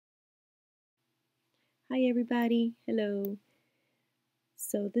Hi everybody, hello.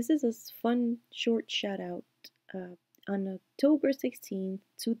 So this is a fun short shout out. On October 16th,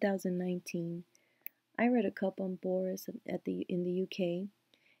 2019, I read a cup on Boris in the UK,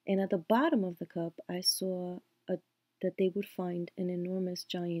 and at the bottom of the cup I saw that they would find an enormous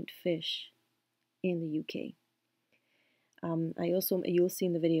giant fish in the UK. You'll see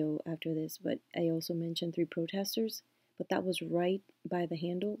in the video after this, but I also mentioned 3 protesters, but that was right by the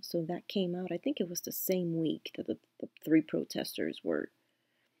handle, so that came out, I think it was the same week that the 3 protesters were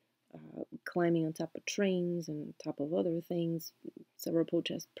climbing on top of trains and top of other things, several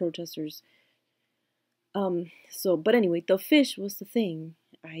protesters. But anyway, the fish was the thing.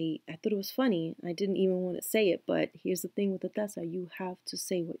 I thought it was funny. I didn't even want to say it, but here's the thing with the taza. You have to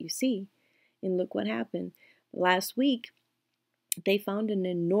say what you see. And look what happened. Last week, they found an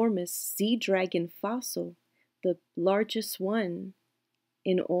enormous sea dragon fossil, the largest one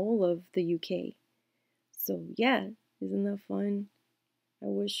in all of the UK. So yeah, isn't that fun? I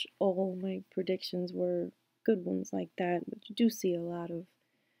wish all my predictions were good ones like that, but you do see a lot of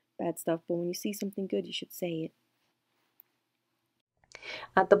bad stuff, but when you see something good, you should say it.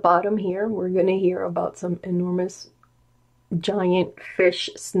 At the bottom here, we're going to hear about some enormous giant fish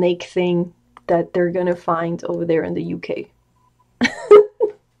snake thing that they're going to find over there in the UK.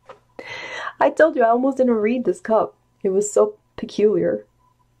 I told you I almost didn't read this cup. It was so peculiar.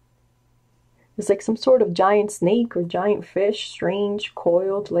 It's like some sort of giant snake or giant fish, strange,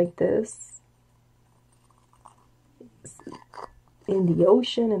 coiled like this. It's in the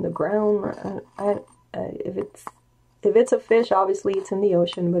ocean, in the ground. If it's a fish, obviously it's in the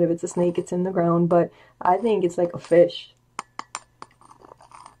ocean, but if it's a snake, it's in the ground. But I think it's like a fish.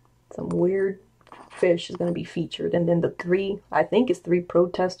 Some weird fish is going to be featured. And then the 3, I think it's 3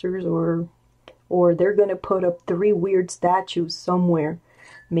 protesters, or they're going to put up 3 weird statues somewhere.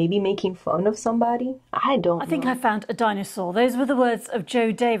 Maybe making fun of somebody? I don't know. I think I found a dinosaur. Those were the words of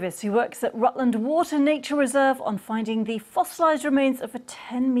Joe Davis, who works at Rutland Water Nature Reserve on finding the fossilised remains of a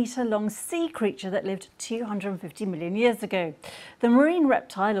 10-metre-long sea creature that lived 250 million years ago. The marine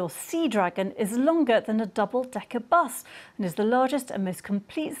reptile, or sea dragon, is longer than a double-decker bus and is the largest and most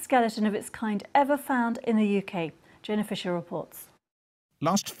complete skeleton of its kind ever found in the UK. Jonah Fisher reports.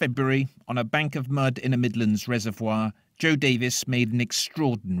 Last February, on a bank of mud in a Midlands reservoir, Joe Davis made an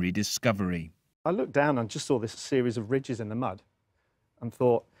extraordinary discovery. I looked down and just saw this series of ridges in the mud and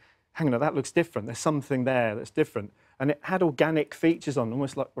thought, hang on, that looks different. There's something there that's different. And it had organic features on,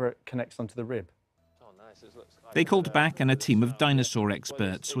 almost like where it connects onto the rib. They called back and a team of dinosaur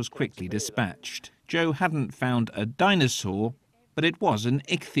experts was quickly dispatched. Joe hadn't found a dinosaur, but it was an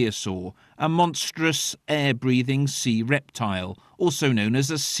ichthyosaur, a monstrous air-breathing sea reptile, also known as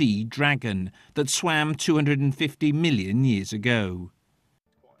a sea dragon, that swam 250 million years ago.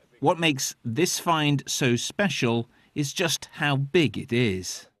 What makes this find so special is just how big it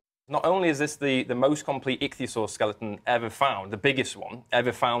is. Not only is this the most complete ichthyosaur skeleton ever found, the biggest one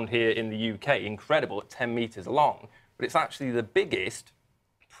ever found here in the UK, incredible at 10 metres long, but it's actually the biggest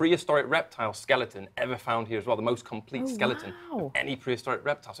prehistoric reptile skeleton ever found here as well, the most complete skeleton of any prehistoric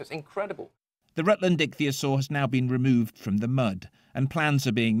reptile, so it's incredible. The Rutland ichthyosaur has now been removed from the mud, and plans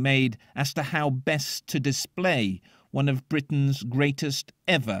are being made as to how best to display one of Britain's greatest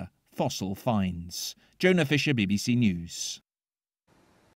ever fossil finds. Jonah Fisher, BBC News.